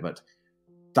sting out of it.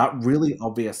 That really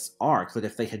obvious arc that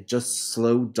if they had just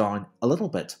slowed down a little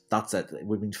bit, that's it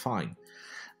would have been fine.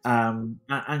 And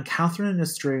Catherine, in a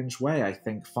strange way, I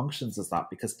think, functions as that,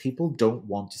 because people don't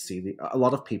want to see a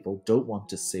lot of people don't want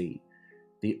to see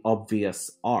the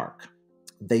obvious arc.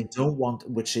 They don't want,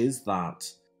 which is one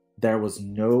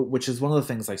of the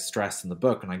things I stress in the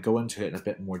book, and I go into it in a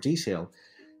bit more detail.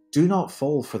 Do not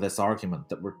fall for this argument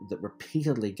that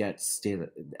repeatedly gets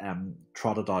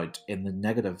trotted out in the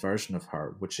negative version of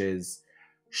her, which is,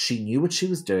 she knew what she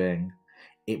was doing,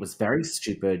 it was very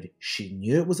stupid, she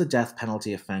knew it was a death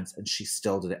penalty offence, and she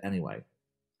still did it anyway.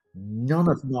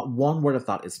 Not one word of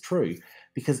that is true,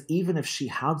 because even if she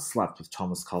had slept with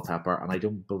Thomas Culpeper, and I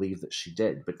don't believe that she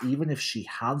did, but even if she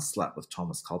had slept with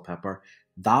Thomas Culpeper,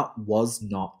 that was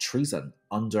not treason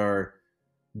under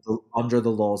the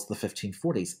laws of the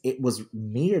 1540s. It was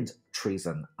made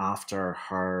treason after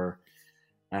her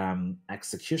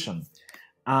execution.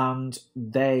 And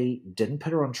they didn't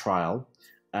put her on trial.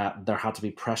 There had to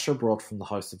be pressure brought from the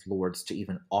House of Lords to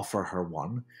even offer her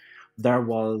one. There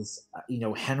was,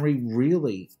 Henry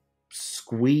really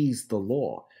squeezed the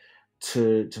law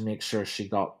to make sure she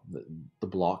got the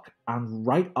block. And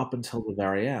right up until the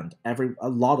very end, a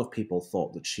lot of people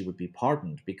thought that she would be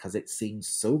pardoned because it seemed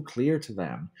so clear to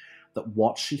them that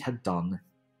what she had done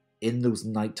in those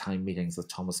nighttime meetings with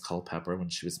Thomas Culpeper when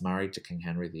she was married to King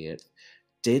Henry VIII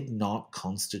did not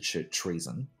constitute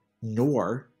treason,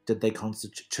 nor did they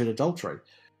constitute adultery.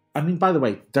 I mean, by the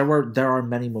way, there are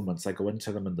many moments, I go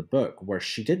into them in the book, where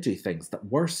she did do things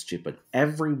that were stupid.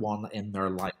 Everyone in their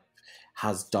life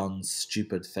has done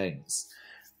stupid things.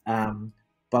 But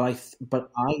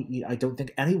I don't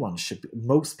think anyone should be,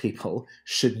 most people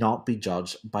should not be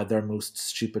judged by their most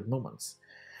stupid moments.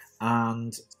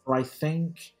 And so I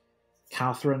think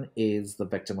Catherine is the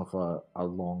victim of a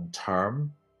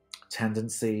long-term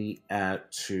tendency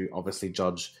to obviously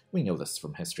judge. We know this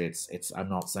from history. It's I'm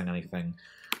not saying anything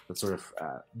that's sort of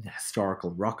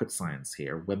historical rocket science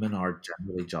here. Women are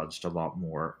generally judged a lot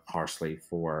more harshly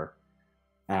for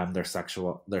their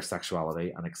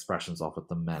sexuality and expressions of it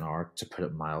than men are, to put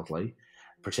it mildly,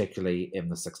 particularly in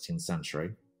the 16th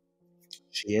century.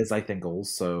 She is, I think,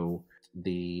 also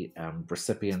the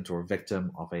recipient or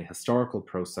victim of a historical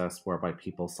process whereby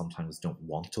people sometimes don't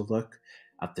want to look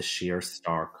at the sheer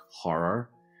stark horror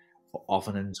of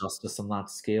an injustice on that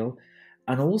scale.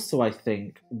 And also, I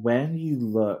think when you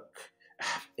look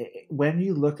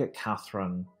at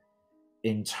Catherine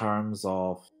in terms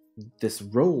of this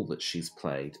role that she's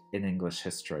played in English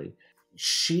history,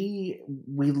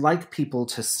 we like people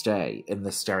to stay in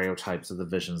the stereotypes of the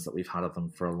visions that we've had of them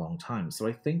for a long time. So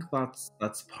I think that's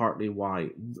partly why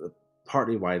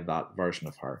that version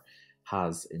of her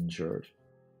has endured.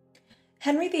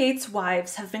 Henry VIII's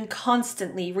wives have been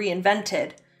constantly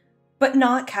reinvented, but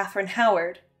not Katherine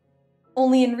Howard.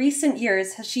 Only in recent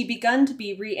years has she begun to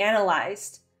be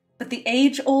reanalyzed, but the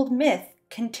age-old myth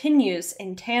continues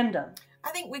in tandem.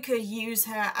 I think we could use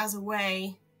her as a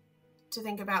way to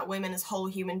think about women as whole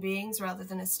human beings rather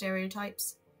than as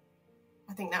stereotypes.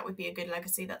 I think that would be a good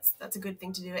legacy. That's a good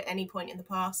thing to do at any point in the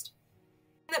past.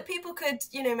 And that people could,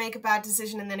 make a bad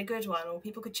decision and then a good one, or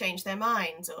people could change their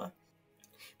minds, or...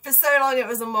 For so long it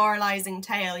was a moralising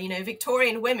tale,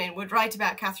 Victorian women would write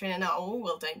about Catherine and, oh,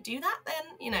 well, don't do that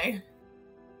then,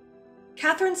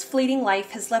 Catherine's fleeting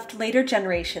life has left later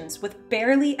generations with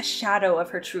barely a shadow of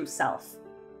her true self.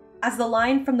 As the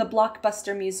line from the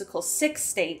blockbuster musical Six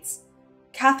states,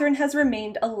 Catherine has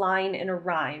remained a line in a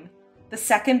rhyme, the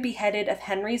second beheaded of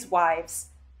Henry's wives,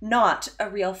 not a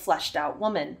real fleshed-out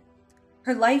woman.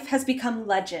 Her life has become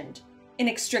legend,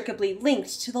 inextricably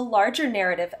linked to the larger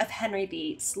narrative of Henry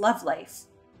VIII's love life.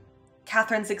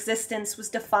 Catherine's existence was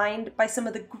defined by some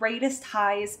of the greatest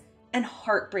highs and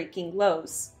heartbreaking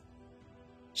lows.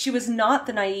 She was not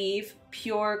the naive,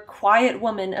 pure, quiet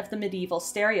woman of the medieval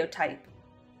stereotype.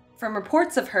 From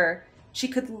reports of her, she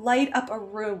could light up a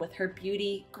room with her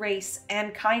beauty, grace,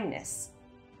 and kindness.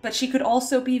 But she could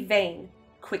also be vain,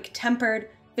 quick-tempered,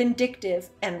 vindictive,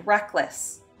 and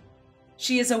reckless.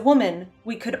 She is a woman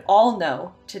we could all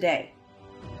know today.